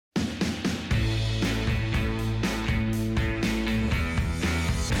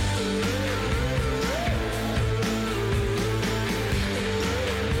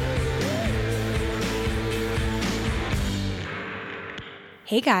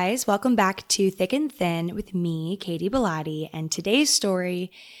Hey guys, welcome back to Thick and Thin with me, Katie Bellotti, and today's story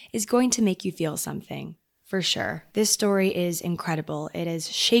is going to make you feel something, for sure. This story is incredible. It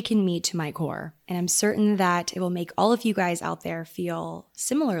has shaken me to my core, and I'm certain that it will make all of you guys out there feel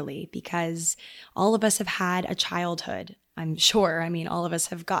similarly because all of us have had a childhood. I'm sure. All of us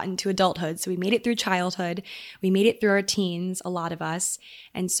have gotten to adulthood. So we made it through childhood. We made it through our teens, a lot of us.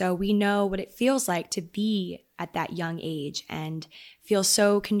 And so we know what it feels like to be at that young age and feel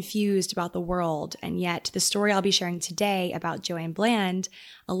so confused about the world. And yet the story I'll be sharing today about Joanne Bland,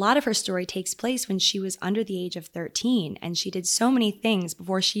 a lot of her story takes place when she was under the age of 13. And she did so many things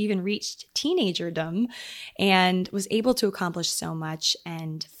before she even reached teenagerdom and was able to accomplish so much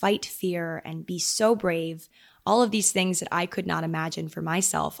and fight fear and be so brave. All of these things that I could not imagine for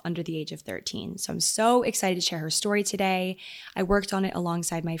myself under the age of 13. So I'm so excited to share her story today. I worked on it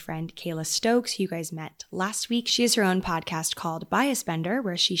alongside my friend Kayla Stokes, who you guys met last week. She has her own podcast called Bias Bender,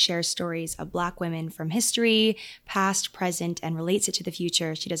 where she shares stories of Black women from history, past, present, and relates it to the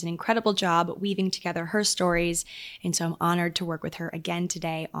future. She does an incredible job weaving together her stories, and so I'm honored to work with her again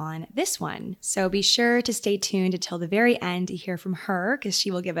today on this one. So be sure to stay tuned until the very end to hear from her, because she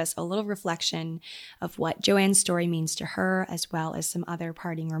will give us a little reflection of what Joanne's story means to her, as well as some other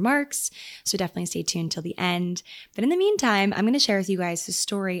parting remarks. So definitely stay tuned till the end. But in the meantime, I'm going to share with you guys the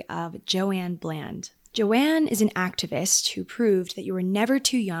story of Joanne Bland. Joanne is an activist who proved that you were never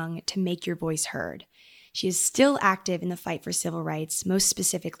too young to make your voice heard. She is still active in the fight for civil rights, most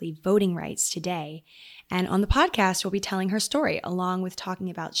specifically voting rights today. And on the podcast, we'll be telling her story, along with talking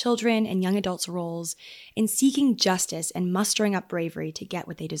about children and young adults' roles in seeking justice and mustering up bravery to get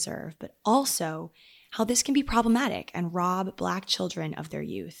what they deserve, but also how this can be problematic and rob Black children of their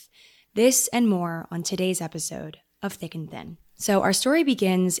youth. This and more on today's episode of Thick and Thin. So our story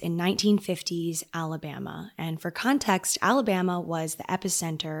begins in 1950s Alabama. And for context, Alabama was the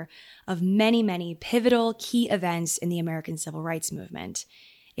epicenter of many, many pivotal key events in the American Civil Rights Movement.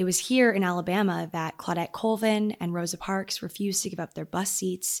 It was here in Alabama that Claudette Colvin and Rosa Parks refused to give up their bus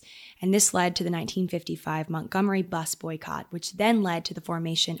seats, and this led to the 1955 Montgomery bus boycott, which then led to the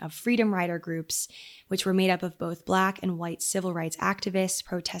formation of Freedom Rider groups, which were made up of both Black and white civil rights activists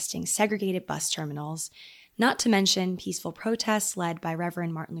protesting segregated bus terminals, not to mention peaceful protests led by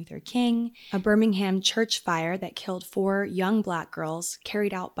Reverend Martin Luther King, a Birmingham church fire that killed 4 young Black girls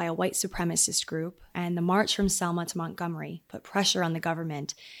carried out by a white supremacist group, and the march from Selma to Montgomery put pressure on the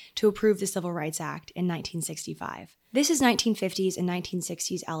government to approve the Civil Rights Act in 1965. This is 1950s and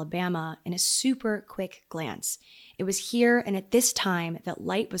 1960s Alabama in a super quick glance. It was here and at this time that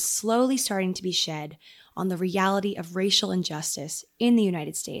light was slowly starting to be shed on the reality of racial injustice in the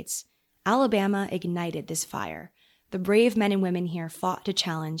United States. Alabama ignited this fire. The brave men and women here fought to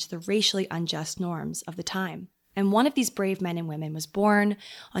challenge the racially unjust norms of the time. And one of these brave men and women was born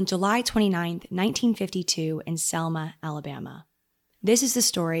on July 29, 1952 in Selma, Alabama. This is the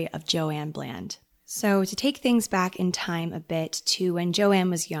story of Joanne Bland. So to take things back in time a bit to when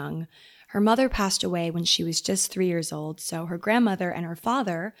Joanne was young, her mother passed away when she was just 3 years old, so her grandmother and her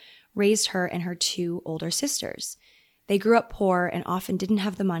father raised her and her 2 older sisters. They grew up poor and often didn't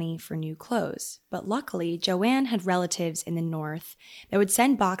have the money for new clothes. But luckily, Joanne had relatives in the North that would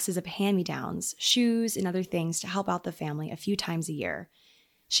send boxes of hand-me-downs, shoes, and other things to help out the family a few times a year.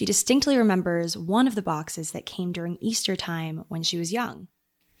 She distinctly remembers one of the boxes that came during Easter time when she was young.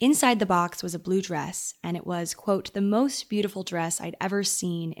 Inside the box was a blue dress, and it was, quote, the most beautiful dress I'd ever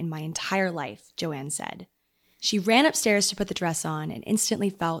seen in my entire life, Joanne said. She ran upstairs to put the dress on and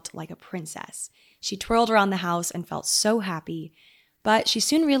instantly felt like a princess. She twirled around the house and felt so happy, but she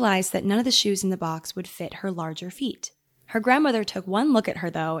soon realized that none of the shoes in the box would fit her larger feet. Her grandmother took one look at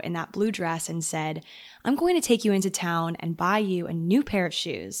her, though, in that blue dress and said, I'm going to take you into town and buy you a new pair of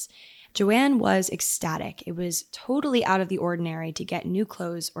shoes. Joanne was ecstatic. It was totally out of the ordinary to get new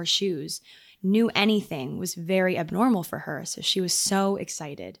clothes or shoes. New anything was very abnormal for her, so she was so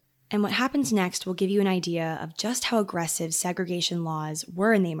excited. And what happens next will give you an idea of just how aggressive segregation laws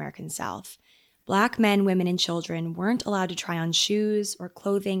were in the American South. Black men, women, and children weren't allowed to try on shoes or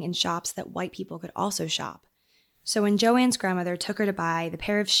clothing in shops that white people could also shop. So when Joanne's grandmother took her to buy the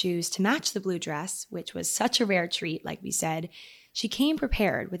pair of shoes to match the blue dress, which was such a rare treat, like we said, she came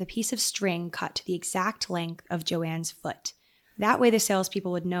prepared with a piece of string cut to the exact length of Joanne's foot. That way the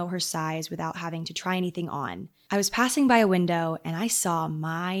salespeople would know her size without having to try anything on. I was passing by a window and I saw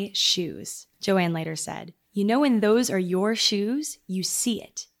my shoes, Joanne later said. You know when those are your shoes, you see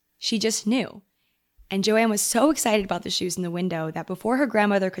it. She just knew. And Joanne was so excited about the shoes in the window that before her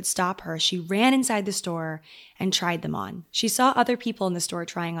grandmother could stop her, she ran inside the store and tried them on. She saw other people in the store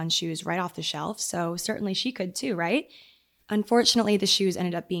trying on shoes right off the shelf, so certainly she could too, right? Unfortunately, the shoes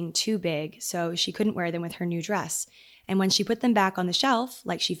ended up being too big, so she couldn't wear them with her new dress. And when she put them back on the shelf,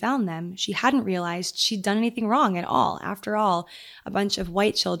 like she found them, she hadn't realized she'd done anything wrong at all. After all, a bunch of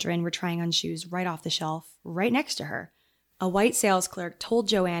white children were trying on shoes right off the shelf, right next to her. A white sales clerk told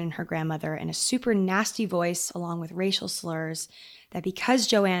Joanne and her grandmother in a super nasty voice, along with racial slurs, that because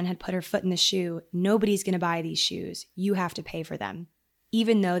Joanne had put her foot in the shoe, nobody's going to buy these shoes. You have to pay for them,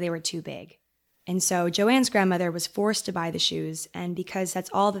 even though they were too big. And so Joanne's grandmother was forced to buy the shoes, and because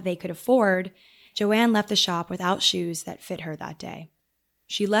that's all that they could afford, Joanne left the shop without shoes that fit her that day.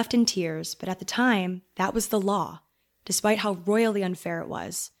 She left in tears, but at the time, that was the law, despite how royally unfair it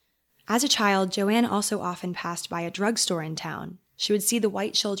was. As a child, Joanne also often passed by a drugstore in town. She would see the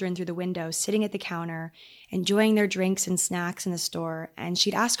white children through the window sitting at the counter, enjoying their drinks and snacks in the store, and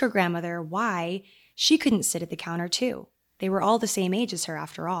she'd ask her grandmother why she couldn't sit at the counter too. They were all the same age as her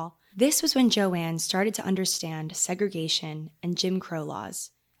after all. This was when Joanne started to understand segregation and Jim Crow laws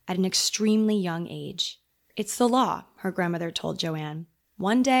at an extremely young age. It's the law, her grandmother told Joanne.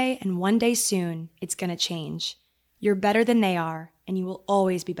 One day and one day soon, it's going to change. You're better than they are, and you will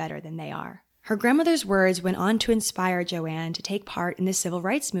always be better than they are. Her grandmother's words went on to inspire Joanne to take part in the civil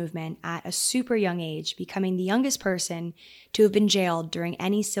rights movement at a super young age, becoming the youngest person to have been jailed during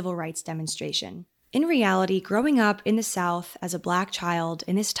any civil rights demonstration. In reality, growing up in the South as a Black child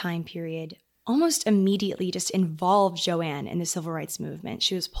in this time period almost immediately just involved Joanne in the civil rights movement.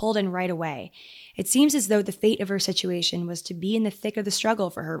 She was pulled in right away. It seems as though the fate of her situation was to be in the thick of the struggle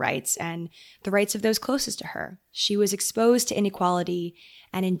for her rights and the rights of those closest to her. She was exposed to inequality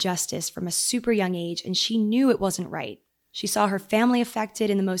and injustice from a super young age, and she knew it wasn't right. She saw her family affected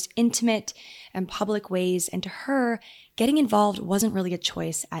in the most intimate and public ways, and to her, getting involved wasn't really a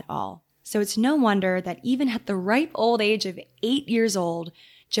choice at all. So it's no wonder that even at the ripe old age of 8 years old,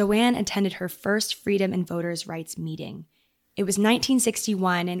 Joanne attended her first Freedom and Voters' Rights meeting. It was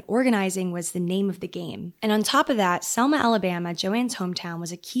 1961, and organizing was the name of the game. And on top of that, Selma, Alabama, Joanne's hometown,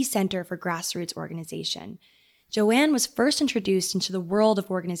 was a key center for grassroots organization. Joanne was first introduced into the world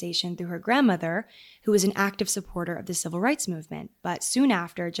of organization through her grandmother, who was an active supporter of the civil rights movement. But soon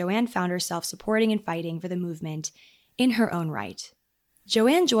after, Joanne found herself supporting and fighting for the movement in her own right.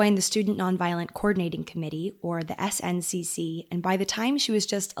 Joanne joined the Student Nonviolent Coordinating Committee, or the SNCC, and by the time she was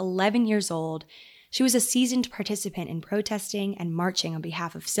just 11 years old, she was a seasoned participant in protesting and marching on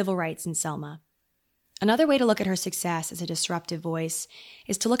behalf of civil rights in Selma. Another way to look at her success as a disruptive voice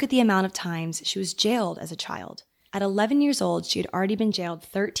is to look at the amount of times she was jailed as a child. At 11 years old, she had already been jailed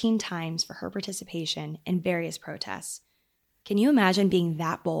 13 times for her participation in various protests. Can you imagine being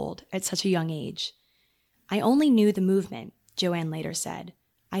that bold at such a young age? I only knew the movement, Joanne later said.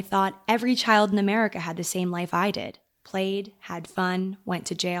 I thought every child in America had the same life I did. Played, had fun, went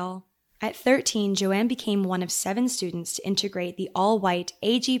to jail. At 13, Joanne became one of 7 students to integrate the all-white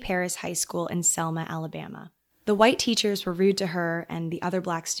A.G. Paris High School in Selma, Alabama. The white teachers were rude to her and the other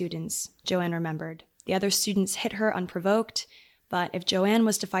Black students, Joanne remembered. The other students hit her unprovoked, but if Joanne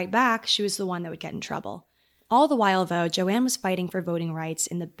was to fight back, she was the one that would get in trouble. All the while, though, Joanne was fighting for voting rights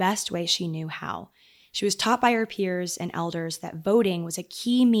in the best way she knew how. She was taught by her peers and elders that voting was a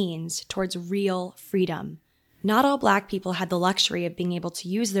key means towards real freedom. Not all Black people had the luxury of being able to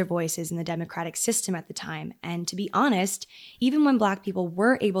use their voices in the democratic system at the time, and to be honest, even when Black people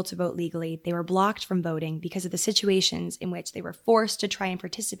were able to vote legally, they were blocked from voting because of the situations in which they were forced to try and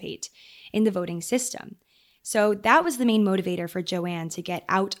participate in the voting system. So that was the main motivator for Joanne to get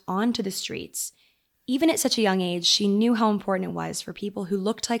out onto the streets. Even at such a young age, she knew how important it was for people who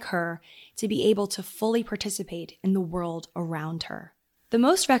looked like her to be able to fully participate in the world around her. The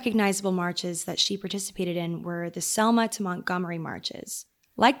most recognizable marches that she participated in were the Selma to Montgomery marches.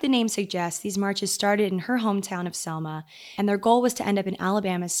 Like the name suggests, these marches started in her hometown of Selma, and their goal was to end up in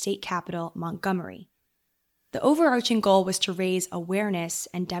Alabama's state capital, Montgomery. The overarching goal was to raise awareness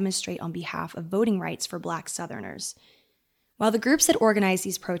and demonstrate on behalf of voting rights for Black Southerners. While the groups that organized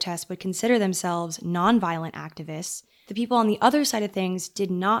these protests would consider themselves nonviolent activists, the people on the other side of things did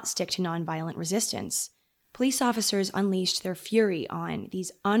not stick to nonviolent resistance. Police officers unleashed their fury on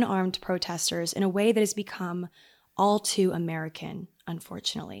these unarmed protesters in a way that has become all too American,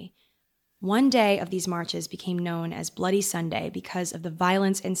 unfortunately. One day of these marches became known as Bloody Sunday because of the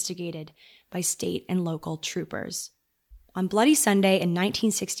violence instigated by state and local troopers. On Bloody Sunday in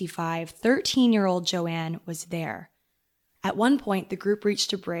 1965, 13-year-old Joanne was there. At one point, the group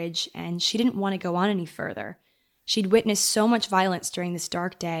reached a bridge, and she didn't want to go on any further. She'd witnessed so much violence during this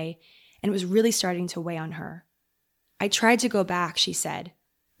dark day, and it was really starting to weigh on her. I tried to go back, she said.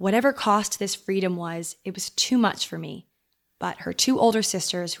 Whatever cost this freedom was, it was too much for me. but her two older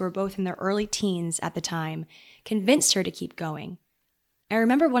sisters, who were both in their early teens at the time, convinced her to keep going. I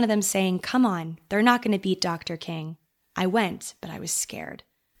remember one of them saying, "Come on, they're not going to beat Dr. King." I went, but I was scared.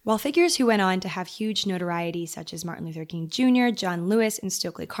 While figures who went on to have huge notoriety, such as Martin Luther King Jr., John Lewis, and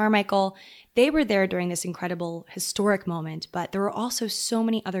Stokely Carmichael, they were there during this incredible historic moment, but there were also so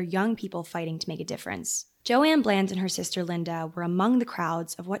many other young people fighting to make a difference. Joanne Bland and her sister Linda were among the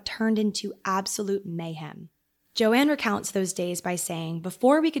crowds of what turned into absolute mayhem. Joanne recounts those days by saying,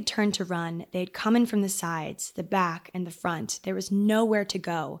 "Before we could turn to run, they'd come in from the sides, the back, and the front. There was nowhere to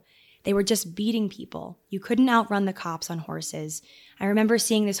go. They were just beating people. You couldn't outrun the cops on horses. I remember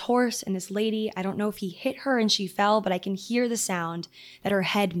seeing this horse and this lady. I don't know if he hit her and she fell, but I can hear the sound that her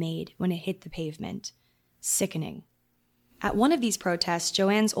head made when it hit the pavement. Sickening." At one of these protests,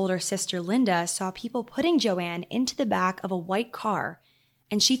 Joanne's older sister Linda saw people putting Joanne into the back of a white car,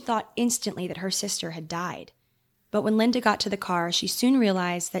 and she thought instantly that her sister had died. But when Linda got to the car, she soon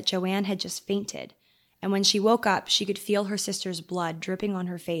realized that Joanne had just fainted, and when she woke up, she could feel her sister's blood dripping on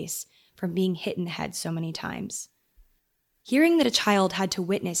her face from being hit in the head so many times. Hearing that a child had to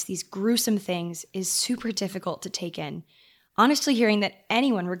witness these gruesome things is super difficult to take in. Honestly, hearing that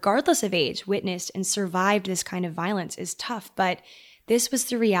anyone, regardless of age, witnessed and survived this kind of violence is tough, but this was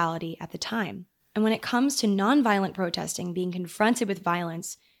the reality at the time. And when it comes to nonviolent protesting being confronted with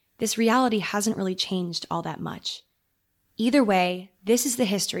violence, this reality hasn't really changed all that much. Either way, this is the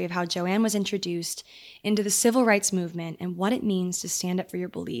history of how Joanne was introduced into the civil rights movement and what it means to stand up for your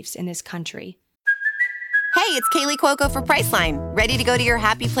beliefs in this country. Hey, it's Kaylee Cuoco for Priceline. Ready to go to your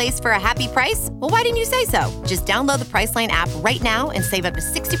happy place for a happy price? Well, why didn't you say so? Just download the Priceline app right now and save up to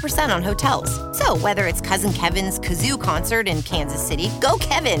 60% on hotels. So whether it's Cousin Kevin's Kazoo Concert in Kansas City, go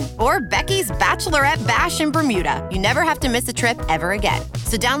Kevin, or Becky's Bachelorette Bash in Bermuda, you never have to miss a trip ever again.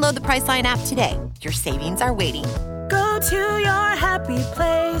 So download the Priceline app today. Your savings are waiting. Go to your happy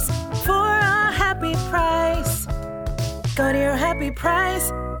place for a happy price. Go to your happy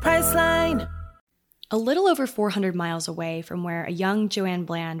price, Priceline. A little over 400 miles away from where a young Joanne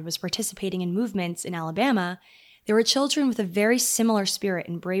Bland was participating in movements in Alabama, there were children with a very similar spirit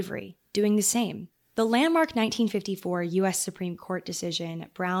and bravery, doing the same. The landmark 1954 U.S. Supreme Court decision,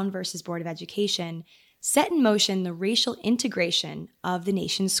 Brown v. Board of Education, set in motion the racial integration of the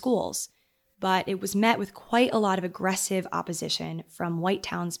nation's schools, but it was met with quite a lot of aggressive opposition from white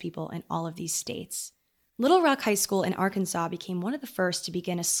townspeople in all of these states. Little Rock High School in Arkansas became one of the first to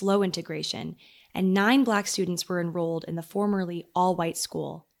begin a slow integration, and 9 Black students were enrolled in the formerly all-white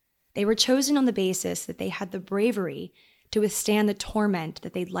school. They were chosen on the basis that they had the bravery to withstand the torment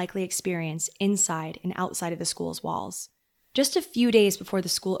that they'd likely experience inside and outside of the school's walls. Just a few days before the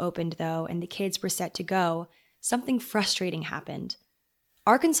school opened, though, and the kids were set to go, something frustrating happened.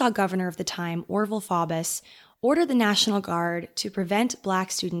 Arkansas governor of the time, Orville Faubus, ordered the National Guard to prevent Black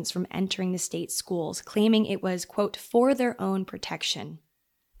students from entering the state schools, claiming it was, quote, for their own protection.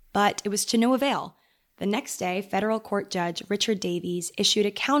 But it was to no avail. The next day, federal court judge Richard Davies issued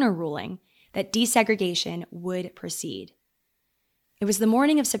a counter-ruling that desegregation would proceed. It was the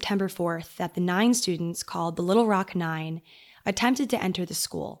morning of September 4th that the 9 students, called the Little Rock Nine, attempted to enter the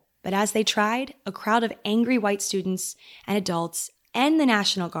school. But as they tried, a crowd of angry white students and adults and the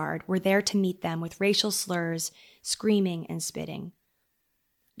National Guard were there to meet them with racial slurs, screaming, and spitting.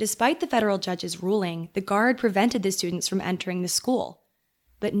 Despite the federal judge's ruling, the Guard prevented the students from entering the school.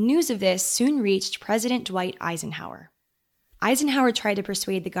 But news of this soon reached President Dwight Eisenhower. Eisenhower tried to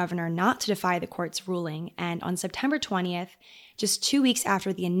persuade the governor not to defy the court's ruling, and on September 20th, just 2 weeks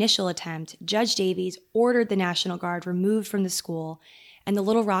after the initial attempt, Judge Davies ordered the National Guard removed from the school, and the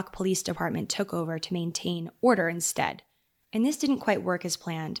Little Rock Police Department took over to maintain order instead. And this didn't quite work as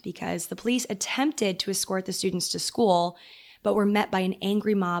planned because the police attempted to escort the students to school, but were met by an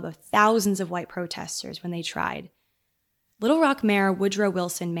angry mob of thousands of white protesters when they tried. Little Rock Mayor Woodrow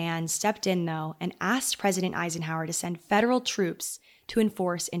Wilson Mann stepped in, though, and asked President Eisenhower to send federal troops to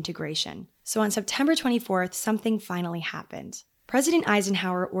enforce integration. So on September 24th, something finally happened. President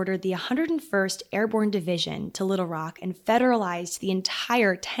Eisenhower ordered the 101st Airborne Division to Little Rock and federalized the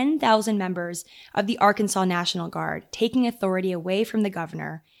entire 10,000 members of the Arkansas National Guard, taking authority away from the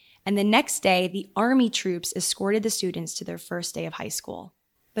governor. And the next day, the Army troops escorted the students to their first day of high school.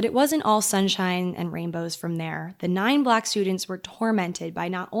 But it wasn't all sunshine and rainbows from there. The 9 Black students were tormented by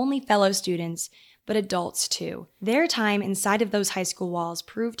not only fellow students, but adults too. Their time inside of those high school walls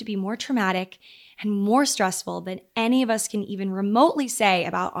proved to be more traumatic and more stressful than any of us can even remotely say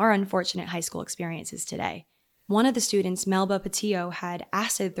about our unfortunate high school experiences today. One of the students, Melba Patillo, had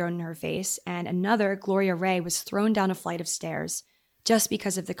acid thrown in her face, and another, Gloria Ray, was thrown down a flight of stairs just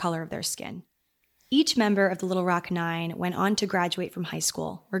because of the color of their skin. Each member of the Little Rock Nine went on to graduate from high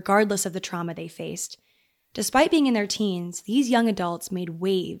school, regardless of the trauma they faced. Despite being in their teens, these young adults made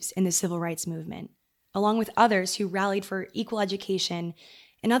waves in the civil rights movement, along with others who rallied for equal education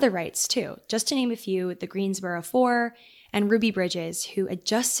and other rights too. Just to name a few, the Greensboro Four and Ruby Bridges, who at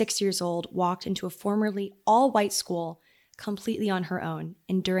just 6 years old walked into a formerly all-white school completely on her own,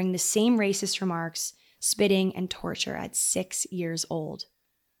 enduring the same racist remarks, spitting, and torture at 6 years old.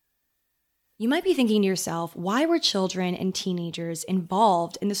 You might be thinking to yourself, why were children and teenagers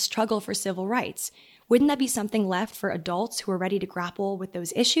involved in the struggle for civil rights? Wouldn't that be something left for adults who are ready to grapple with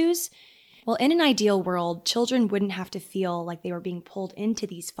those issues? Well, in an ideal world, children wouldn't have to feel like they were being pulled into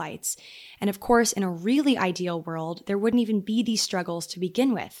these fights. And of course, in a really ideal world, there wouldn't even be these struggles to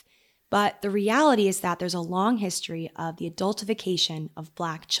begin with. But the reality is that there's a long history of the adultification of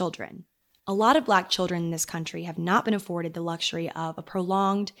Black children. A lot of Black children in this country have not been afforded the luxury of a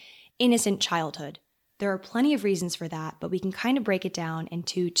prolonged, innocent childhood. There are plenty of reasons for that, but we can kind of break it down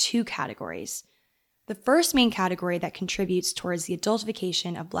into two categories. The first main category that contributes towards the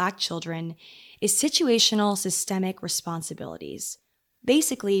adultification of Black children is situational systemic responsibilities.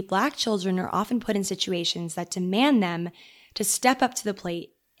 Basically, Black children are often put in situations that demand them to step up to the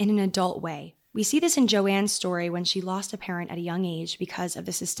plate in an adult way. We see this in Joanne's story when she lost a parent at a young age because of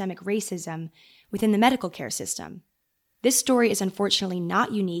the systemic racism within the medical care system. This story is unfortunately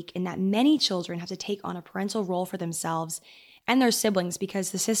not unique in that many children have to take on a parental role for themselves and their siblings because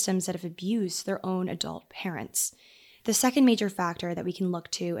the systems that have abused their own adult parents. The second major factor that we can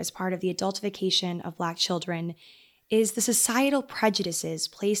look to as part of the adultification of Black children is the societal prejudices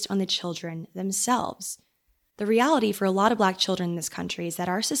placed on the children themselves. The reality for a lot of Black children in this country is that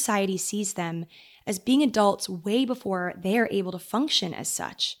our society sees them as being adults way before they are able to function as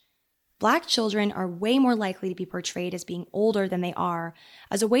such. Black children are way more likely to be portrayed as being older than they are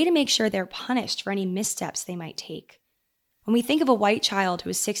as a way to make sure they're punished for any missteps they might take. When we think of a white child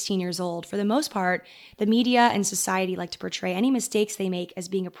who is 16 years old, for the most part, the media and society like to portray any mistakes they make as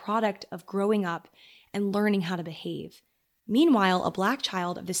being a product of growing up and learning how to behave. Meanwhile, a Black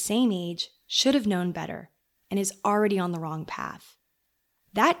child of the same age should have known better and is already on the wrong path.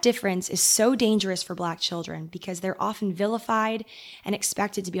 That difference is so dangerous for Black children because they're often vilified and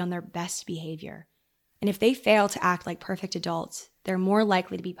expected to be on their best behavior. And if they fail to act like perfect adults, they're more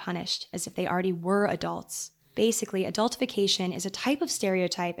likely to be punished as if they already were adults. Basically, adultification is a type of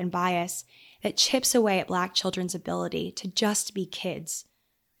stereotype and bias that chips away at Black children's ability to just be kids.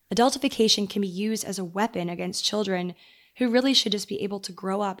 Adultification can be used as a weapon against children who really should just be able to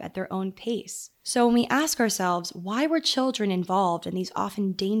grow up at their own pace. So when we ask ourselves, why were children involved in these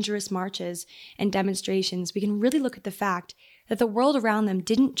often dangerous marches and demonstrations, we can really look at the fact that the world around them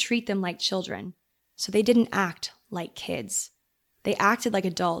didn't treat them like children, so they didn't act like kids. They acted like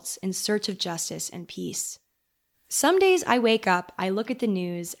adults in search of justice and peace. Some days I wake up, I look at the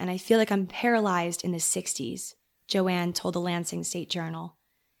news, and I feel like I'm paralyzed in the 60s, Joanne told the Lansing State Journal.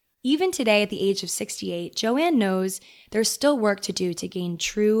 Even today, at the age of 68, Joanne knows there's still work to do to gain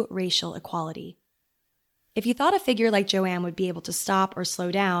true racial equality. If you thought a figure like Joanne would be able to stop or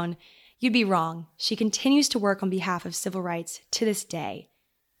slow down, you'd be wrong. She continues to work on behalf of civil rights to this day.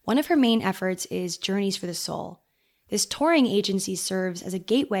 One of her main efforts is Journeys for the Soul. This touring agency serves as a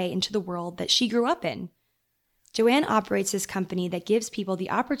gateway into the world that she grew up in. Joanne operates this company that gives people the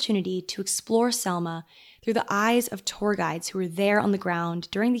opportunity to explore Selma through the eyes of tour guides who were there on the ground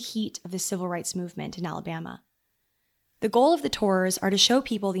during the heat of the civil rights movement in Alabama. The goal of the tours are to show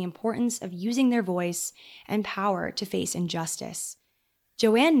people the importance of using their voice and power to face injustice.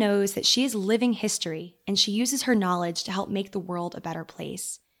 Joanne knows that she is living history, and she uses her knowledge to help make the world a better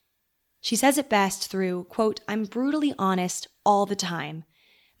place. She says it best through, quote, "I'm brutally honest all the time.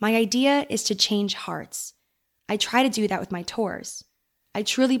 My idea is to change hearts. I try to do that with my tours. I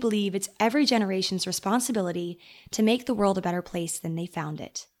truly believe it's every generation's responsibility to make the world a better place than they found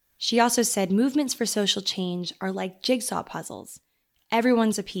it." She also said movements for social change are like jigsaw puzzles.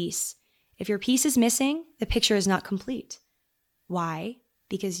 Everyone's a piece. If your piece is missing, the picture is not complete. Why?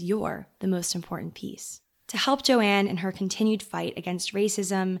 Because you're the most important piece. To help Joanne in her continued fight against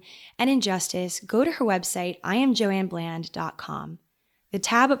racism and injustice, go to her website, IamJoanneBland.com. The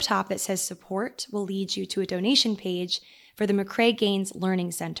tab up top that says support will lead you to a donation page for the McCrae Gaines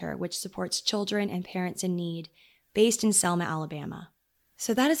Learning Center, which supports children and parents in need, based in Selma, Alabama.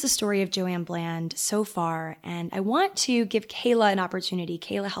 So that is the story of Joanne Bland so far, and I want to give Kayla an opportunity.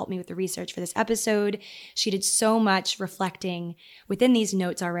 Kayla helped me with the research for this episode. She did so much reflecting within these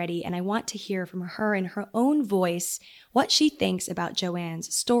notes already, and I want to hear from her in her own voice what she thinks about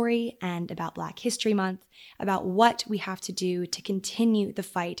Joanne's story and about Black History Month, about what we have to do to continue the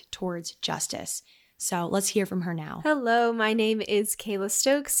fight towards justice. So let's hear from her now. Hello, my name is Kayla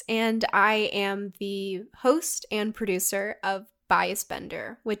Stokes, and I am the host and producer of Bias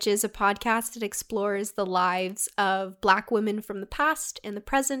Bender, which is a podcast that explores the lives of Black women from the past and the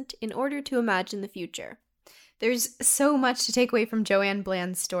present in order to imagine the future. There's so much to take away from Joanne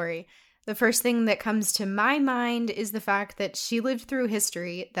Bland's story. The first thing that comes to my mind is the fact that she lived through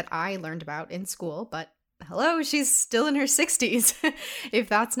history that I learned about in school, but hello, she's still in her 60s. If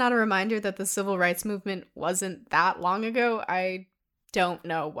that's not a reminder that the civil rights movement wasn't that long ago, I don't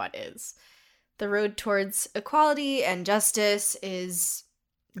know what is. The road towards equality and justice is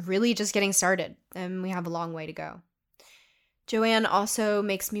really just getting started, and we have a long way to go. Joanne also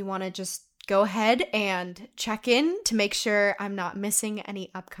makes me want to just go ahead and check in to make sure I'm not missing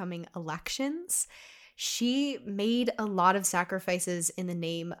any upcoming elections. She made a lot of sacrifices in the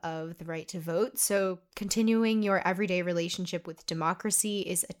name of the right to vote, so continuing your everyday relationship with democracy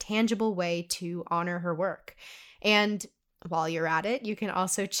is a tangible way to honor her work. And while you're at it, you can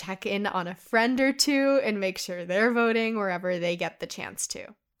also check in on a friend or two and make sure they're voting wherever they get the chance to.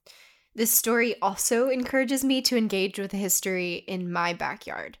 This story also encourages me to engage with history in my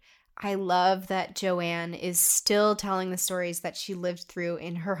backyard. I love that Joanne is still telling the stories that she lived through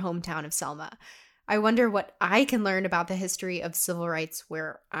in her hometown of Selma. I wonder what I can learn about the history of civil rights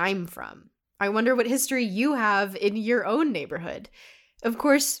where I'm from. I wonder what history you have in your own neighborhood. Of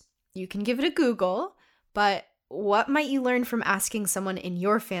course, you can give it a Google, but what might you learn from asking someone in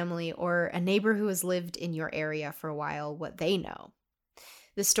your family or a neighbor who has lived in your area for a while what they know?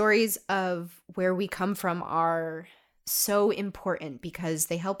 The stories of where we come from are so important because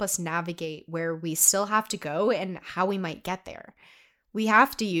they help us navigate where we still have to go and how we might get there. We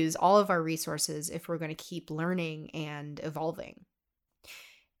have to use all of our resources if we're going to keep learning and evolving.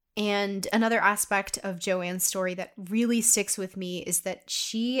 And another aspect of Joanne's story that really sticks with me is that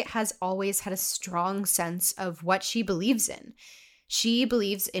she has always had a strong sense of what she believes in. She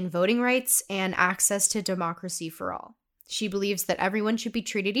believes in voting rights and access to democracy for all. She believes that everyone should be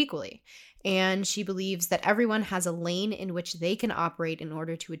treated equally. And she believes that everyone has a lane in which they can operate in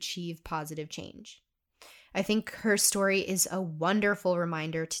order to achieve positive change. I think her story is a wonderful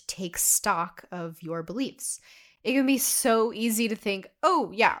reminder to take stock of your beliefs. It can be so easy to think,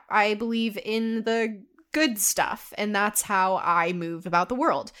 oh yeah, I believe in the good stuff, and that's how I move about the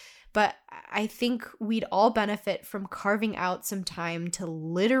world. But I think we'd all benefit from carving out some time to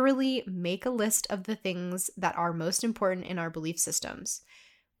literally make a list of the things that are most important in our belief systems.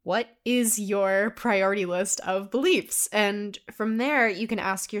 What is your priority list of beliefs? And from there, you can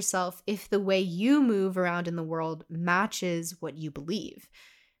ask yourself if the way you move around in the world matches what you believe.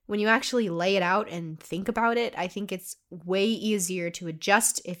 When you actually lay it out and think about it, I think it's way easier to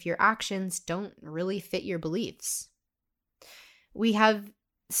adjust if your actions don't really fit your beliefs. We have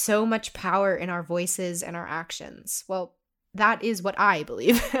so much power in our voices and our actions. Well, that is what I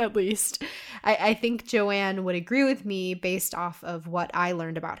believe, at least. I think Joanne would agree with me based off of what I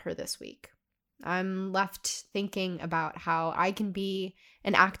learned about her this week. I'm left thinking about how I can be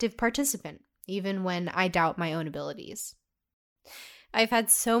an active participant, even when I doubt my own abilities. I've had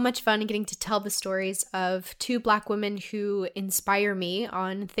so much fun getting to tell the stories of two Black women who inspire me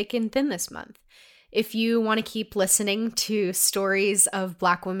on Thick and Thin this month. If you want to keep listening to stories of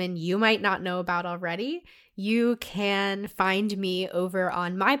Black women you might not know about already, you can find me over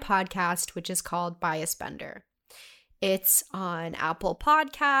on my podcast, which is called Bias Bender. It's on Apple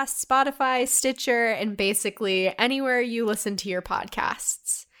Podcasts, Spotify, Stitcher, and basically anywhere you listen to your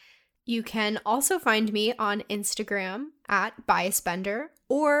podcasts. You can also find me on Instagram at BiasBender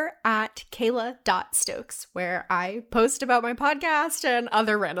or at Kayla.Stokes, where I post about my podcast and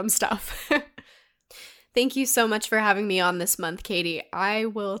other random stuff. Thank you so much for having me on this month, Katie. I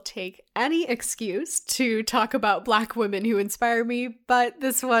will take any excuse to talk about Black women who inspire me, but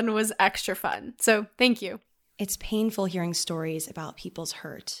this one was extra fun. So thank you. It's painful hearing stories about people's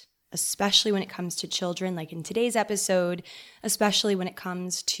hurt, especially when it comes to children, like in today's episode, especially when it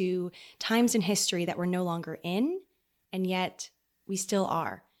comes to times in history that we're no longer in, and yet we still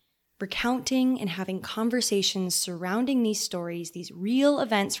are. Recounting and having conversations surrounding these stories, these real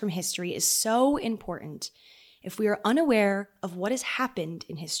events from history, is so important. If we are unaware of what has happened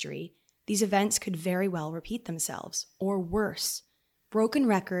in history, these events could very well repeat themselves, or worse. Broken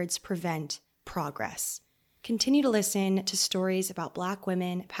records prevent progress. Continue to listen to stories about Black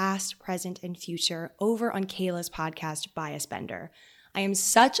women, past, present, and future, over on Kayla's podcast, Bias Bender. I am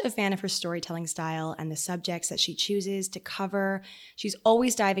such a fan of her storytelling style and the subjects that she chooses to cover. She's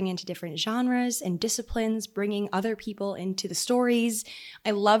always diving into different genres and disciplines, bringing other people into the stories.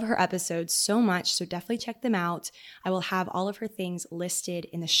 I love her episodes so much, so definitely check them out. I will have all of her things listed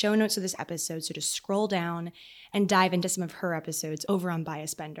in the show notes of this episode, so just scroll down and dive into some of her episodes over on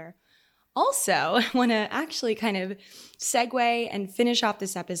Bias Bender. Also, I want to actually kind of segue and finish off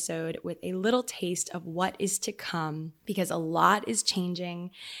this episode with a little taste of what is to come, because a lot is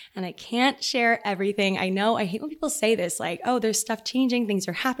changing and I can't share everything. I know I hate when people say this, like, oh, there's stuff changing, things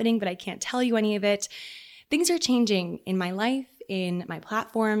are happening, but I can't tell you any of it. Things are changing in my life, in my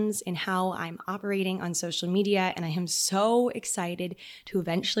platforms, in how I'm operating on social media, and I am so excited to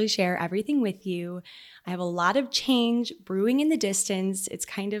eventually share everything with you. I have a lot of change brewing in the distance. It's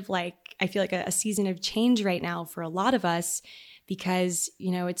kind of like, I feel like a season of change right now for a lot of us because,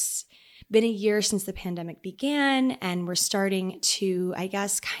 it's been a year since the pandemic began and we're starting to, I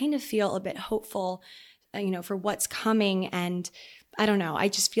guess, kind of feel a bit hopeful, for what's coming. And I don't know, I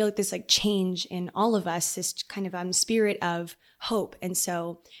just feel like this change in all of us, this kind of spirit of hope. And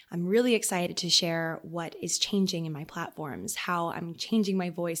so I'm really excited to share what is changing in my platforms, how I'm changing my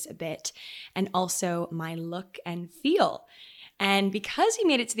voice a bit, and also my look and feel. And because you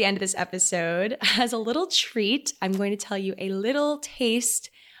made it to the end of this episode, as a little treat, I'm going to tell you a little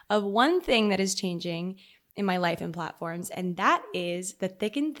taste of one thing that is changing in my life and platforms, and that is the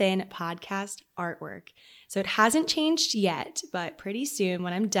Thick and Thin podcast artwork. So it hasn't changed yet, but pretty soon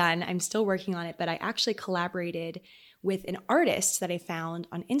when I'm done, I'm still working on it, but I actually collaborated with an artist that I found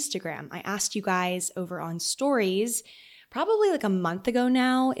on Instagram. I asked you guys over on stories probably a month ago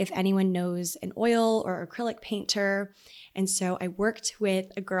now if anyone knows an oil or acrylic painter. And so I worked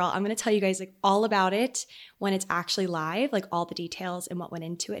with a girl. I'm going to tell you guys all about it when it's actually live, all the details and what went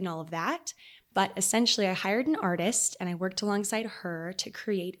into it and all of that. But essentially I hired an artist and I worked alongside her to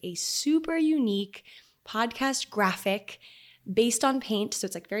create a super unique podcast graphic based on paint. So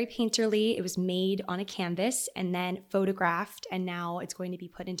it's very painterly. It was made on a canvas and then photographed, and now it's going to be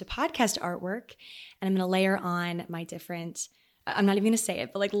put into podcast artwork. And I'm going to layer on my different, I'm not even going to say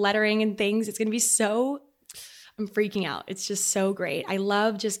it, but lettering and things. It's going to be I'm freaking out. It's just so great. I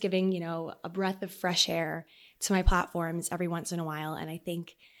love just giving, a breath of fresh air to my platforms every once in a while. And I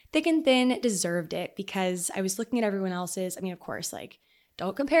think Thick and Thin deserved it because I was looking at everyone else's. Of course,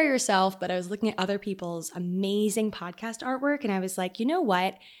 don't compare yourself, but I was looking at other people's amazing podcast artwork and I was like, you know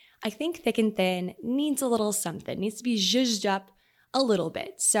what? I think Thick and Thin needs a little something, needs to be zhuzhed up a little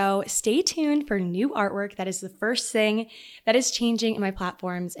bit. So stay tuned for new artwork. That is the first thing that is changing in my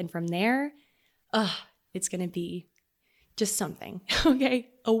platforms. And from there, it's going to be just something, okay?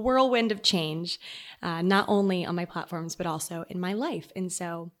 A whirlwind of change, not only on my platforms, but also in my life. And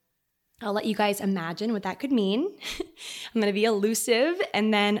so I'll let you guys imagine what that could mean. I'm going to be elusive,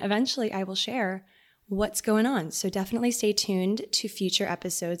 and then eventually I will share what's going on. So definitely stay tuned to future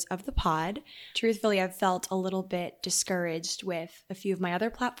episodes of the pod. Truthfully, I've felt a little bit discouraged with a few of my other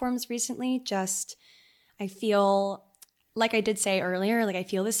platforms recently. I feel like I did say earlier, I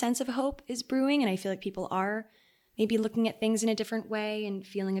feel this sense of hope is brewing, and I feel like people are maybe looking at things in a different way and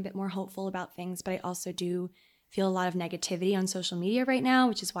feeling a bit more hopeful about things. But I also do feel a lot of negativity on social media right now,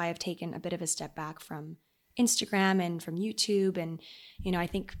 which is why I've taken a bit of a step back from Instagram and from YouTube. And, I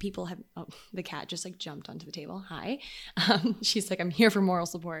think people have, the cat just jumped onto the table. Hi. She's I'm here for moral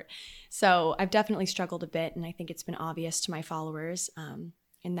support. So I've definitely struggled a bit, and I think it's been obvious to my followers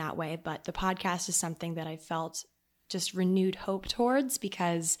in that way. But the podcast is something that I felt just renewed hope towards,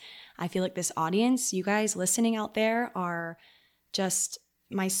 because I feel like this audience, you guys listening out there, are just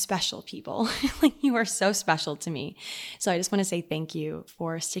my special people. You are so special to me. So I just want to say thank you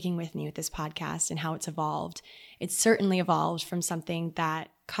for sticking with me with this podcast and how it's evolved. It's certainly evolved from something that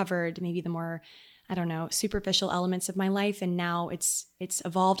covered maybe the more, superficial elements of my life. And now it's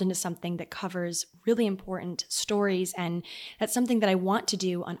evolved into something that covers really important stories. And that's something that I want to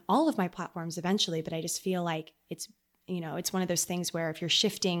do on all of my platforms eventually. But I just feel like it's one of those things where if you're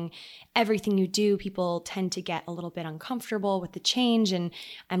shifting everything you do, people tend to get a little bit uncomfortable with the change. And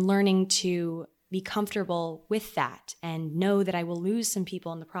I'm learning to be comfortable with that and know that I will lose some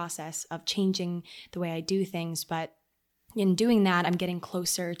people in the process of changing the way I do things. But in doing that, I'm getting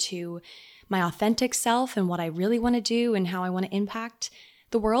closer to my authentic self and what I really want to do and how I want to impact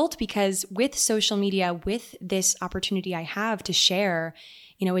the world. Because with social media, with this opportunity I have to share,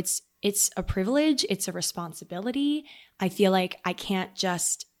 it's a privilege, it's a responsibility. I feel like I can't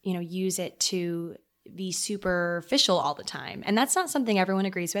just, use it to be superficial all the time. And that's not something everyone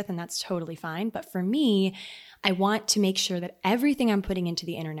agrees with, and that's totally fine. But for me, I want to make sure that everything I'm putting into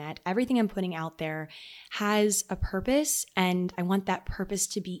the internet, everything I'm putting out there has a purpose. And I want that purpose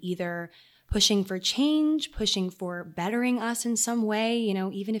to be either pushing for change, pushing for bettering us in some way,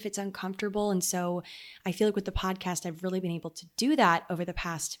 even if it's uncomfortable. And so I feel like with the podcast, I've really been able to do that over the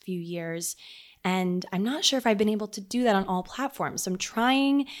past few years. And I'm not sure if I've been able to do that on all platforms. So I'm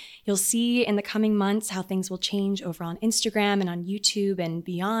trying. You'll see in the coming months how things will change over on Instagram and on YouTube and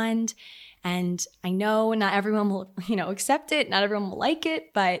beyond. And I know not everyone will, accept it. Not everyone will like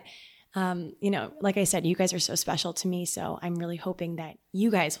it. But, like I said, you guys are so special to me. So I'm really hoping that you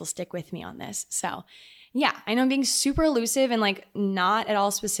guys will stick with me on this. So yeah, I know I'm being super elusive and not at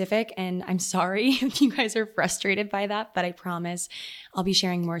all specific. And I'm sorry if you guys are frustrated by that, but I promise I'll be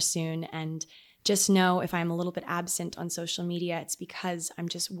sharing more soon. And just know if I'm a little bit absent on social media, it's because I'm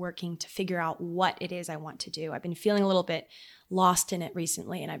just working to figure out what it is I want to do. I've been feeling a little bit lost in it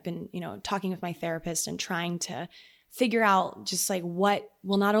recently, and I've been, talking with my therapist and trying to figure out just what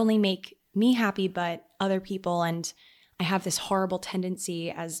will not only make me happy, but other people. And I have this horrible tendency,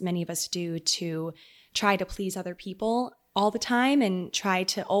 as many of us do, to try to please other people all the time and try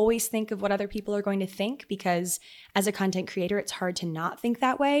to always think of what other people are going to think, because as a content creator, it's hard to not think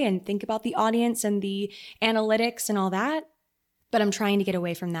that way and think about the audience and the analytics and all that. But I'm trying to get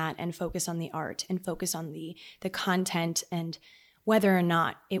away from that and focus on the art and focus on the content and whether or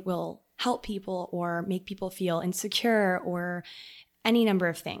not it will help people or make people feel insecure or any number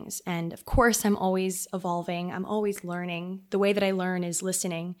of things. And of course, I'm always evolving. I'm always learning. The way that I learn is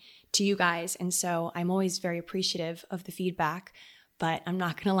listening to you guys. And so I'm always very appreciative of the feedback, but I'm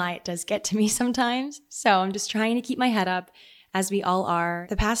not going to lie, it does get to me sometimes. So I'm just trying to keep my head up, as we all are.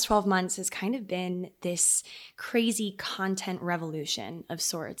 The past 12 months has kind of been this crazy content revolution of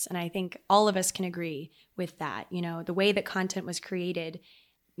sorts. And I think all of us can agree with that. The way that content was created,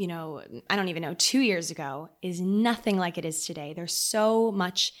 I don't even know, 2 years ago is nothing like it is today. There's so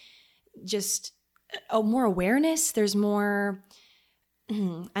much just more awareness. There's more, I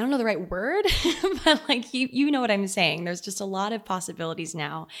don't know the right word, but you know what I'm saying. There's just a lot of possibilities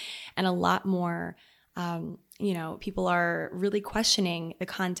now and a lot more, people are really questioning the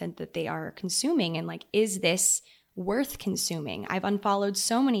content that they are consuming and is this worth consuming? I've unfollowed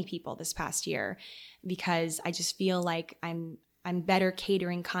so many people this past year because I just feel like I'm better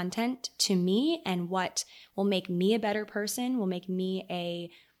catering content to me, and what will make me a better person, will make me a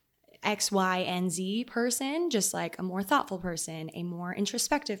X, Y, and Z person, just a more thoughtful person, a more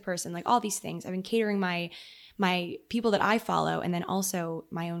introspective person, all these things. I've been catering my people that I follow and then also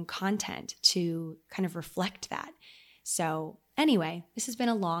my own content to kind of reflect that. So anyway, this has been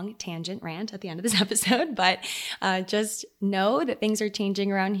a long tangent rant at the end of this episode, but just know that things are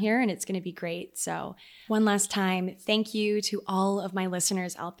changing around here and it's going to be great. So one last time, thank you to all of my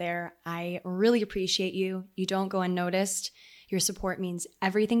listeners out there. I really appreciate you. You don't go unnoticed. Your support means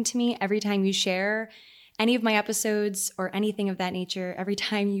everything to me. Every time you share any of my episodes or anything of that nature, every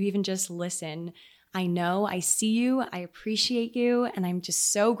time you even just listen, I know I see you, I appreciate you, and I'm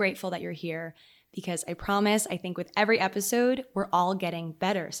just so grateful that you're here. Because I promise, I think with every episode, we're all getting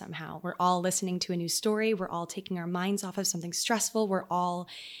better somehow. We're all listening to a new story. We're all taking our minds off of something stressful. We're all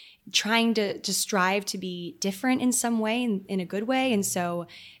trying to strive to be different in some way, in a good way. And so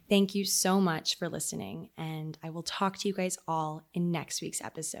thank you so much for listening. And I will talk to you guys all in next week's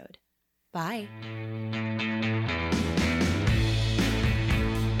episode. Bye.